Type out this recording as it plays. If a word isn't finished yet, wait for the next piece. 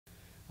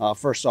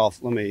First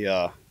off, let me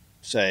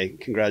say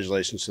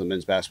congratulations to the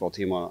men's basketball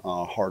team on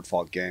a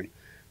hard-fought game.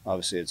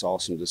 Obviously, it's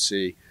awesome to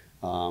see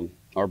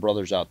our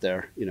brothers out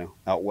there,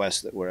 out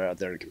west that were out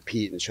there to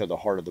compete and show the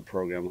heart of the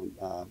program.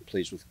 I'm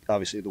pleased with,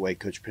 obviously, the way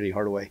Coach Penny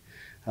Hardaway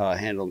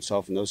handled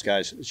himself, and those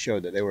guys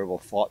showed that they were able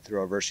to fight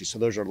through adversity. So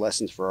those are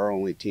lessons for our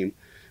only team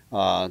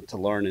to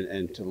learn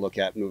and to look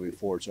at moving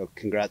forward. So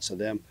congrats to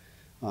them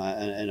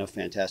and a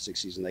fantastic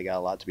season. They got a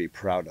lot to be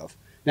proud of.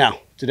 Now,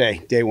 today,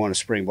 day one of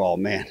spring ball,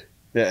 man,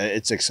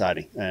 it's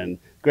exciting. And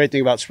the great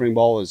thing about spring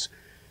ball is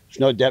there's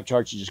no depth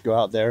chart. You just go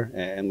out there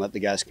and let the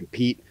guys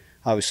compete.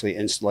 Obviously,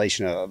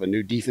 installation of a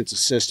new defensive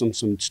system,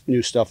 some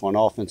new stuff on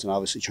offense, and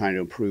obviously trying to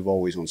improve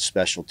always on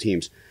special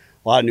teams.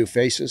 A lot of new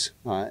faces,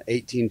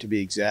 18 to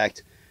be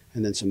exact,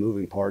 and then some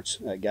moving parts,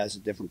 guys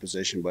at different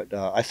position. But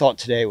I thought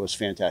today was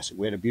fantastic.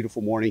 We had a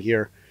beautiful morning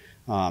here.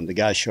 The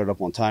guys showed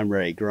up on time,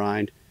 ready to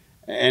grind,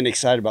 and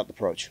excited about the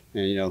approach.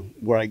 And,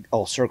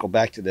 I'll circle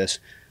back to this,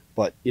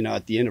 but,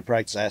 at the end of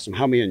practice, I asked them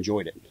how many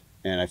enjoyed it.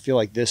 And I feel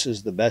like this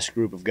is the best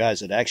group of guys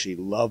that actually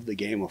love the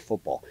game of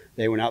football.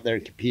 They went out there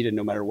and competed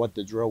no matter what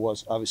the drill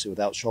was, obviously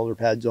without shoulder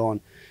pads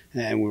on,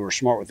 and we were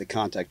smart with the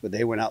contact, but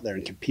they went out there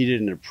and competed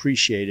and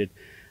appreciated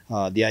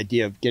the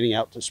idea of getting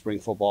out to spring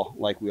football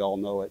like we all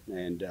know it,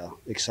 and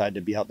excited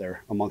to be out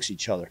there amongst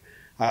each other.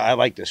 I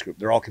like this group.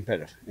 They're all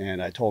competitive.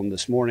 And I told them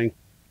this morning,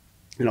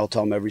 and I'll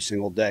tell them every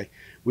single day,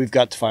 we've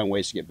got to find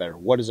ways to get better.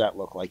 What does that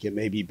look like? It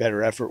may be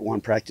better effort, one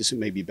practice. It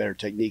may be better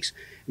techniques.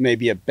 It may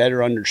be a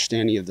better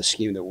understanding of the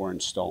scheme that we're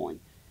installing.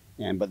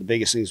 But the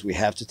biggest thing is we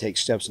have to take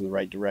steps in the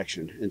right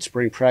direction. In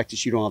spring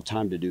practice, you don't have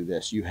time to do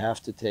this. You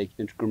have to take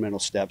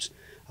incremental steps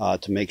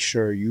to make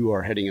sure you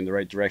are heading in the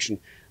right direction.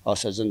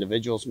 Us as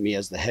individuals, me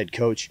as the head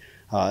coach,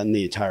 and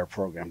the entire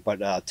program.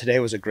 But today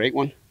was a great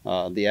one.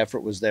 The effort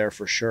was there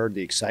for sure.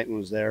 The excitement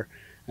was there,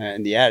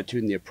 and the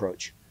attitude and the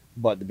approach.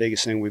 But the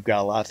biggest thing, we've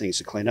got a lot of things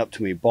to clean up.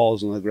 Too many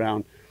balls on the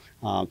ground,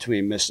 too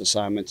many missed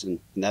assignments,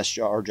 and that's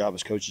our job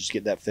as coaches to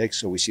get that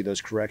fixed so we see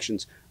those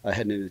corrections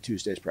heading into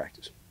Tuesday's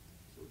practice.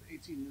 So with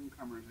 18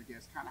 newcomers, I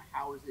guess, kind of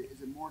how is it?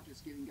 Is it more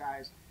just getting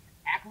guys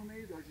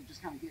acclimated, or is it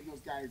just kind of getting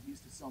those guys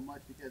used to so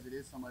much because it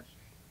is so much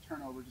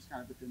turnover just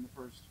kind of within the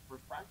first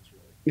practice,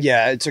 really?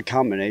 Yeah, it's a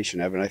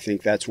combination, Evan. I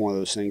think that's one of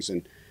those things,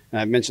 and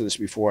I've mentioned this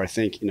before. I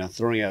think,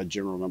 throwing out a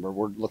general number,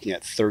 we're looking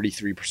at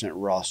 33%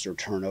 roster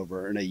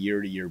turnover on a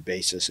year-to-year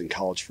basis in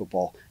college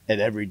football at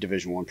every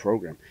Division I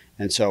program.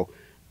 And so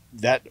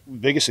that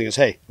biggest thing is,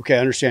 hey, okay, I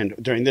understand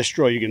during this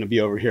drill, you're going to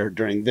be over here.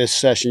 During this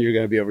session, you're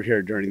going to be over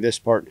here. During this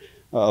part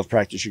of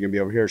practice, you're going to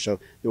be over here. So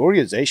the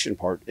organization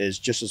part is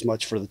just as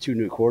much for the two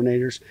new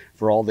coordinators,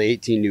 for all the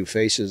 18 new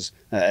faces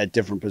at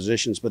different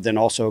positions, but then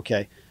also,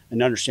 okay,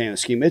 and understand the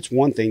scheme. It's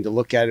one thing to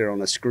look at it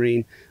on a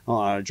screen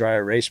on a dry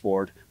erase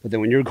board, but then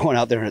when you're going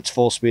out there and it's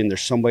full speed and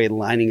there's somebody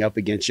lining up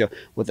against you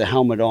with a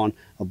helmet on,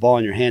 a ball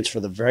in your hands for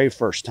the very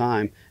first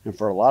time, and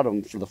for a lot of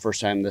them for the first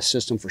time in the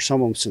system, for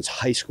some of them since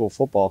high school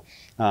football,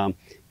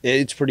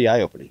 it's pretty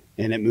eye-opening,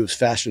 and it moves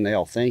faster than they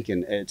all think,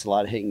 and it's a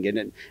lot of hitting,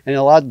 getting it, and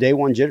a lot of day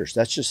one jitters.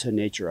 That's just the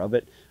nature of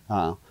it.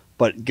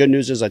 But good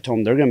news is I told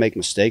them they're going to make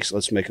mistakes.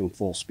 Let's make them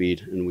full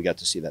speed, and we got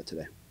to see that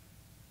today.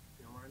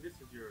 This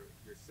is your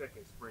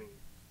second spring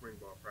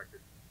ball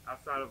practice.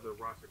 Outside of the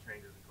roster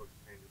changes and coaching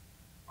changes,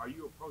 are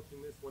you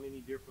approaching this one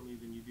any differently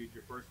than you did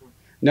your first one?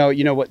 No,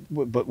 you know what?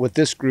 But with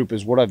this group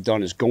is what I've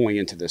done is going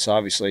into this.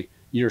 Obviously,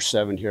 year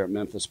 7 here at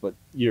Memphis, but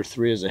year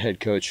 3 as a head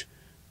coach.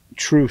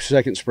 True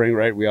second spring,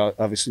 right? We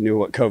obviously knew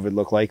what COVID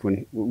looked like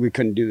when we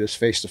couldn't do this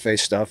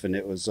face-to-face stuff, and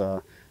it was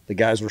the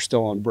guys were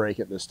still on break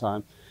at this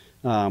time.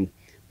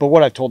 But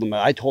what I told them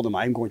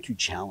I'm going to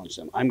challenge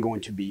them. I'm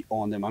going to be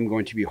on them. I'm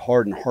going to be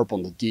hard and harp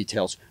on the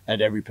details at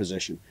every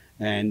position,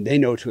 and they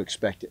know to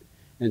expect it.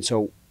 And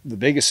so the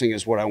biggest thing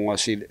is what I want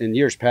to see. In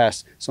years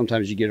past,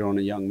 sometimes you get it on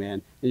a young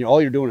man, and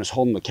all you're doing is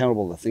holding them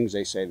accountable to the things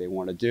they say they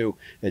want to do.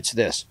 It's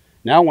this.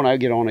 Now when I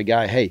get on a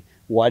guy, hey,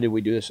 why did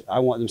we do this? I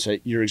want them to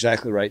say, you're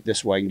exactly right. This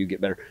is why I can do get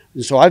better.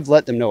 And so I've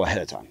let them know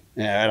ahead of time.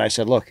 And I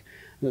said, look,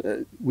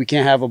 we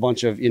can't have a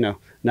bunch of,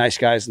 nice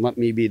guys and let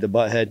me be the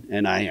butthead,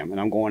 and I am.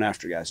 And I'm going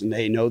after guys. And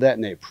they know that,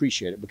 and they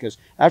appreciate it, because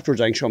afterwards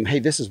I can show them, hey,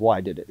 this is why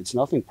I did it. It's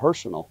nothing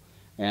personal.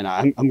 And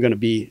I'm going to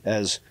be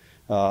as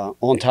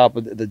on top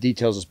of the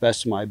details as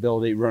best of my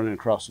ability, running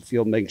across the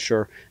field, making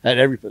sure at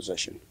every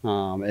position.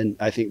 And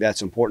I think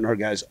that's important. Our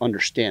guys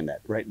understand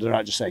that, right? They're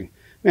not just saying,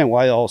 man,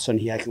 why all of a sudden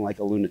he acting like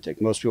a lunatic?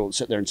 Most people would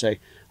sit there and say,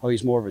 oh,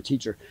 he's more of a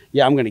teacher.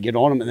 Yeah, I'm going to get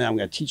on him, and then I'm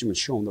going to teach him and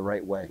show him the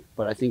right way.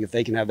 But I think if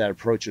they can have that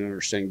approach and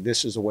understand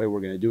this is the way we're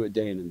going to do it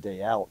day in and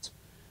day out,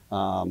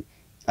 I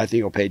think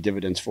it'll pay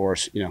dividends for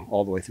us,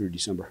 all the way through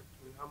December.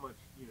 I mean, how much,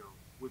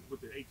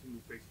 with the 18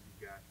 new faces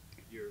you got,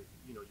 your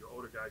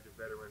older guys, your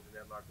veterans in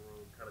that locker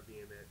room, kind of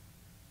being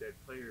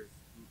that players,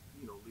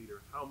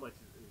 leader, how much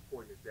is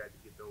important is that to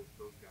get those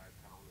guys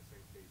kind of on the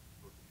same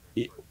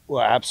page?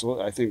 Well,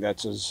 absolutely. I think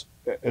that's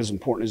as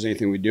important as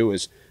anything we do.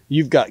 Is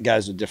you've got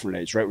guys of different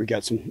age, right? We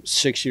got some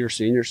 6-year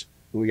seniors,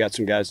 and we got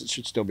some guys that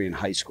should still be in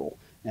high school.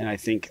 And I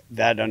think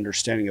that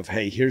understanding of,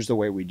 hey, here's the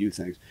way we do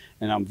things.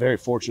 And I'm very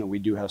fortunate we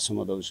do have some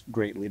of those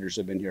great leaders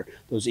that have been here,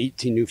 those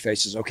 18 new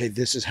faces. Okay,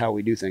 this is how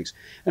we do things.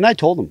 And I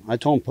told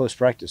them post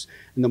practice.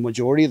 And the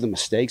majority of the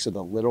mistakes are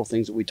the little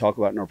things that we talk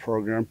about in our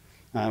program.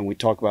 We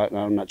talk about, and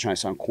I'm not trying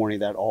to sound corny,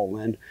 that all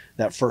in.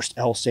 That first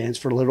L stands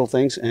for little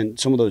things. And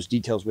some of those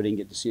details we didn't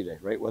get to see today,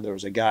 right? Whether it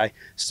was a guy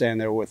standing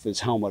there with his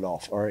helmet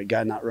off or a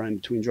guy not running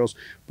between drills.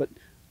 But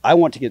I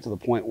want to get to the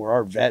point where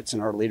our vets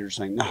and our leaders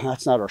are saying, no,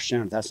 that's not our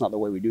strength. That's not the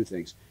way we do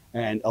things.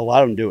 And a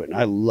lot of them do it. And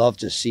I love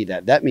to see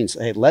that. That means,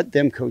 hey, let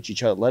them coach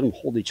each other. Let them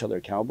hold each other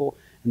accountable.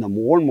 And the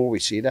more and more we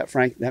see that,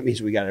 Frank, that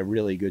means we got a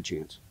really good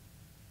chance.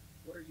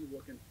 What are you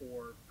looking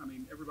for? I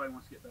mean, everybody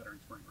wants to get better in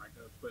spring, right,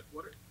 Coach? But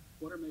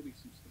what are maybe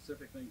some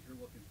specific things you're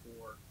looking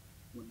for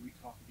when we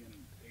talk again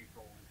in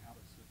April, and how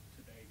does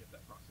today get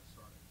that process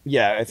started?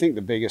 Yeah, I think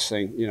the biggest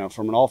thing,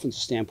 from an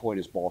offensive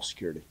standpoint is ball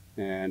security.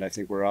 And I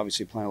think we're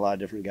obviously playing a lot of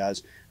different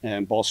guys.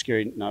 And ball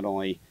security, not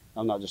only,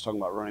 I'm not just talking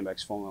about running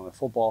backs falling on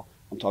football,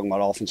 I'm talking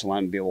about offensive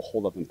linemen be able to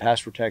hold up in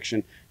pass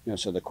protection,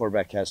 so the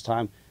quarterback has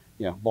time.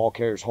 Ball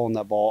carriers holding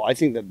that ball. I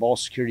think that ball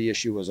security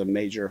issue was a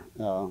major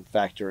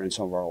factor in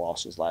some of our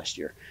losses last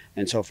year.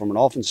 And so from an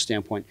offensive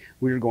standpoint,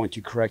 we are going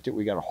to correct it.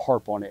 We got to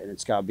harp on it, and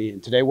it's got to be.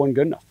 And today wasn't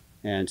good enough.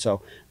 And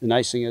so the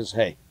nice thing is,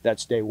 hey,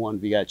 that's day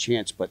one. We got a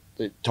chance. But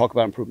talk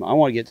about improvement. I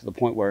want to get to the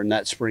point where in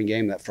that spring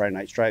game, that Friday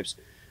Night Stripes,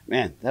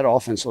 man, that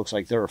offense looks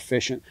like they're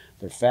efficient.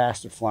 They're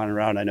fast. They're flying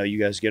around. I know you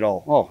guys get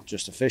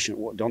just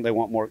efficient. Don't they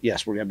want more?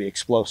 Yes, we're going to be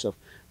explosive.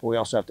 But we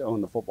also have to own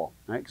the football,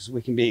 right? Because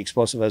we can be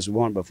explosive as we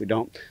want, but if we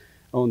don't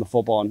own the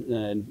football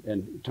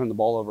and turn the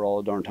ball over all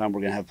the darn time, we're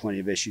going to have plenty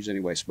of issues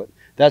anyways. But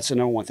that's the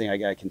number one thing I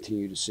got to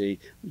continue to see.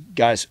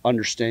 Guys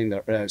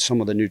understanding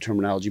some of the new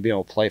terminology, being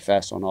able to play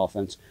fast on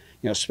offense.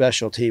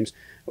 Special teams.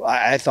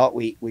 I thought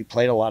we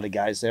played a lot of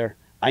guys there.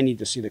 I need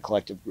to see the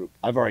collective group.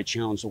 I've already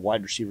challenged the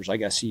wide receivers. I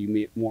got to see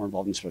you more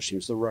involved in special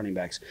teams, the running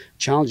backs,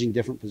 challenging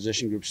different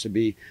position groups to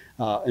be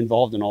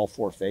involved in all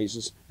four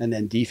phases. And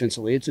then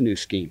defensively, it's a new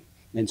scheme.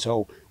 And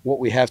so what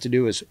we have to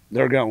do is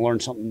they're going to learn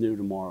something new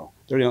tomorrow.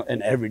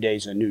 And every day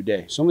is a new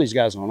day. Some of these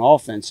guys on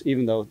offense,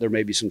 even though there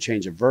may be some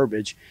change of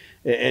verbiage,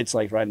 it's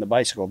like riding the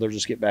bicycle. They'll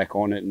just get back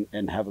on it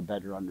and have a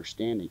better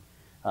understanding.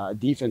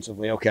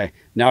 Defensively, okay,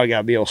 now I got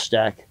to be able to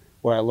stack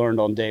what I learned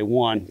on day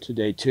one to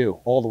day two,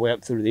 all the way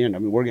up through the end. I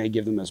mean, we're going to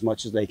give them as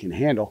much as they can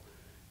handle.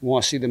 We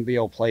want to see them be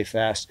able to play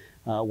fast.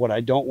 What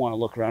I don't want to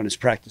look around is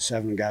practice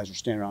 7 and guys are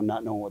standing around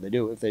not knowing what they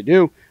do. If they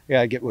do, I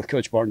got to get with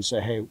Coach Barton and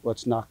say, hey,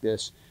 let's knock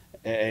this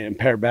and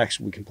pair back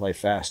so we can play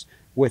fast.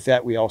 With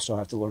that, we also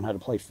have to learn how to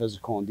play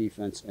physical on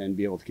defense and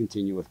be able to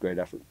continue with great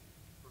effort.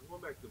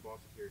 Going back to the ball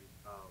security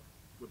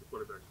with the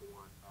quarterbacks for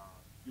one,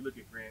 you look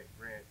at Grant,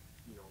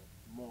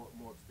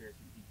 more experience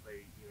he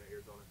played in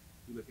Arizona.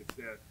 You look at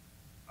Seth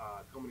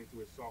coming into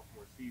his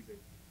sophomore season.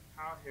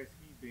 How has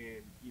he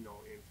been, in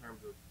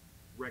terms of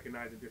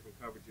recognizing different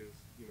coverages,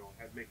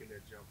 making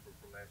that jump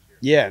from last year?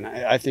 Yeah, and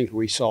I think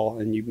we saw,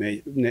 and you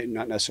may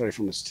not necessarily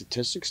from a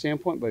statistic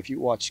standpoint, but if you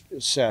watch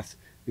Seth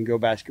and go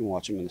back and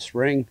watch him in the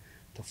spring,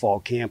 to fall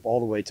camp, all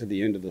the way to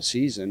the end of the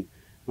season,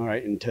 all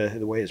right, and to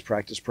the way his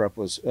practice prep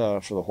was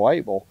for the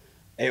Hawaii Bowl,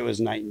 it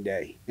was night and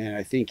day. And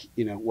I think,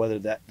 whether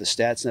that the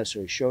stats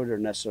necessarily showed it or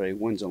necessarily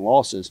wins and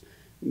losses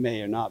may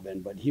have not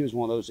been, but he was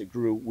one of those that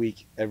grew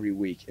every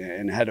week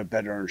and had a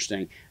better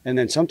understanding. And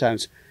then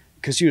sometimes,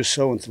 because he was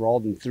so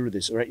enthralled and through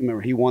this, right?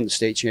 Remember, he won the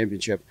state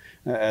championship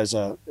as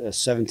a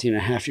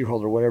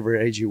 17-and-a-half-year-old or whatever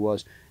age he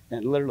was,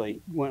 and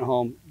literally went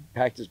home,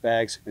 packed his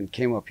bags, and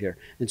came up here.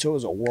 And so it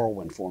was a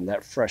whirlwind for him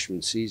that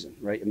freshman season,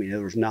 right? I mean,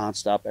 there was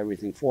nonstop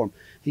everything for him.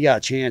 He got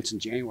a chance in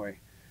January,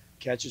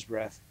 catch his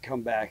breath,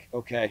 come back,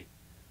 okay,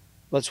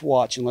 let's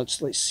watch and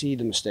let's see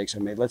the mistakes I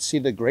made. Let's see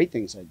the great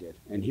things I did.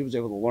 And he was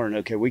able to learn,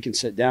 okay, we can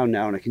sit down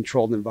now in a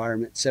controlled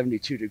environment,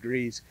 72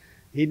 degrees.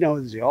 He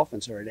knows the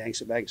offense already.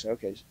 Hangs it back and says,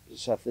 okay,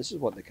 Seth, this is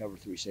what the cover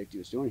 3 safety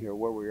was doing here.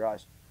 Where were your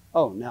eyes?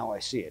 Oh, now I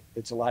see it.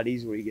 It's a lot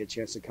easier when you get a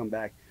chance to come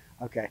back.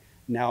 Okay,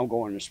 now I'm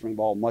going to spring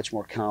ball, much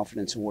more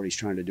confidence in what he's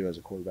trying to do as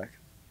a quarterback.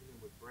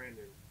 And with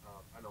Brandon,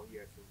 I know he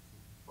had some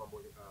fumble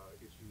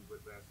issues with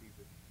last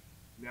season.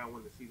 Now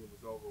when the season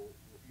was over,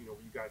 were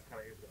you guys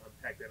kind of able to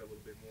unpack that a little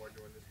bit more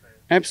during this time?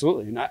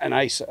 Absolutely. And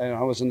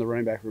I was in the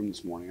running back room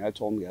this morning. I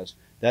told them, guys,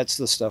 that's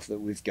the stuff that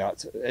we've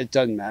got. It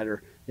doesn't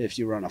matter if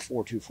you run a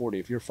 4.240.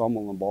 If you're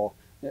fumbling the ball,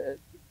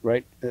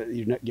 right,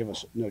 you give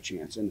us no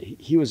chance. And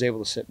he was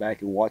able to sit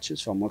back and watch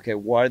his fumble. Okay,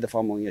 why are the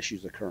fumbling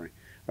issues occurring?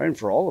 Right, and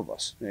for all of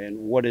us. And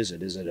what is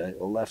it? Is it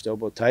a left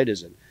elbow tight?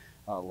 Is it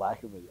a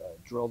lack of a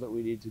drill that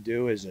we need to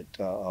do? Is it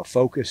a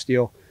focus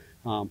deal?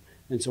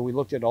 And so we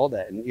looked at all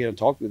that and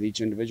talked with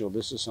each individual.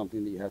 This is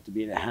something that you have to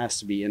be, and it has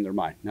to be in their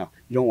mind. Now,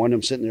 you don't want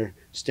them sitting there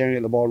staring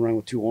at the ball and running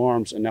with 2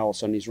 arms, and now all of a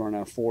sudden he's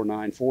running a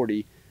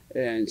 4.940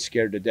 and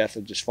scared to death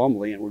of just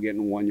fumbling, and we're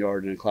getting 1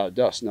 yard in a cloud of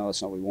dust. No,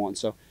 that's not what we want.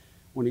 So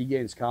when he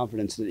gains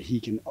confidence that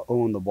he can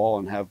own the ball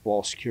and have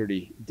ball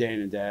security day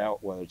in and day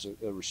out, whether it's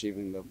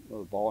receiving the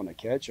ball in a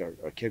catch or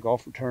a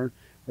kickoff return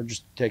or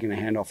just taking a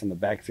handoff in the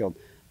backfield,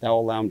 that will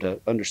allow him to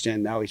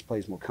understand now he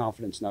plays more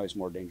confidence, now he's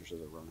more dangerous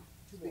as a runner.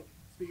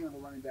 speaking of the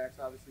running backs,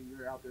 obviously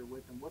you're out there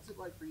with them. What's it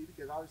like for you?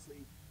 Because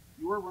obviously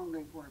you were run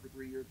game corner for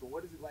 3 years, but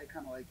what is it like,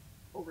 kind of like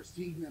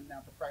overseeing them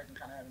now for practice and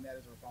kind of having that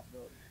as a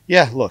responsibility?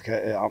 Yeah, look,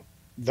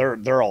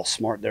 they're all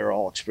smart. They're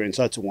all experienced.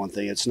 That's the one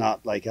thing. It's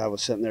not like I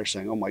was sitting there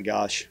saying, "Oh my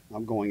gosh,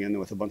 I'm going in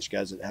with a bunch of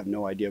guys that have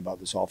no idea about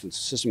this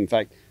offensive system." In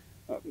fact,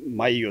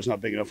 my ego is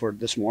not big enough for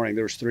this morning.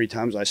 There was 3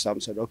 times I stopped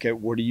and said, "Okay,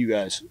 what do you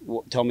guys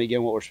tell me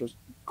again? What we're supposed?"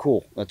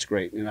 Cool, that's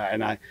great, and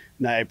I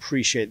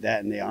appreciate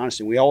that and the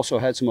honesty. We also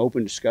had some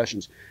open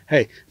discussions.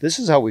 Hey, this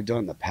is how we've done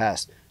in the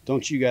past.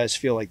 Don't you guys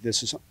feel like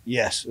this is?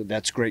 Yes,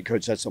 that's great,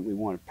 coach. That's something we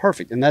wanted.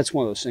 Perfect. And that's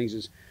one of those things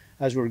is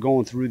as we're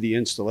going through the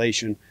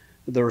installation,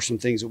 there were some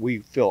things that we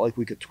felt like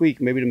we could tweak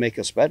maybe to make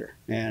us better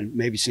and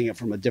maybe seeing it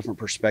from a different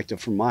perspective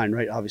from mine,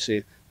 right? Obviously,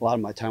 a lot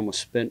of my time was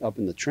spent up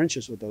in the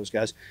trenches with those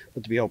guys,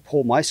 but to be able to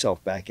pull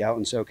myself back out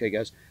and say, okay,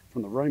 guys,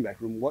 from the running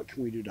back room, what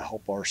can we do to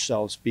help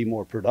ourselves be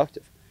more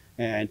productive?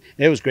 And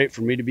it was great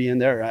for me to be in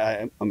there.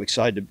 I'm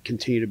excited to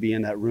continue to be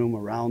in that room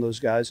around those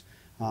guys.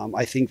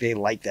 I think they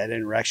like that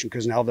interaction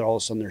because now they're all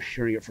of a sudden they're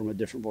hearing it from a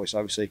different voice.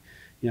 Obviously,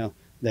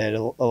 they had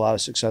a lot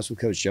of success with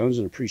Coach Jones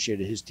and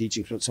appreciated his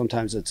teaching, but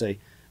sometimes it's a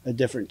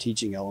different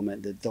teaching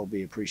element that they'll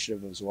be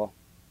appreciative of as well.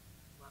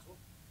 Last one.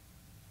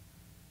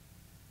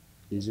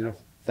 Easy enough.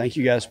 Thank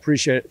you guys.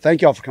 Appreciate it.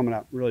 Thank you all for coming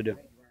out. Really do.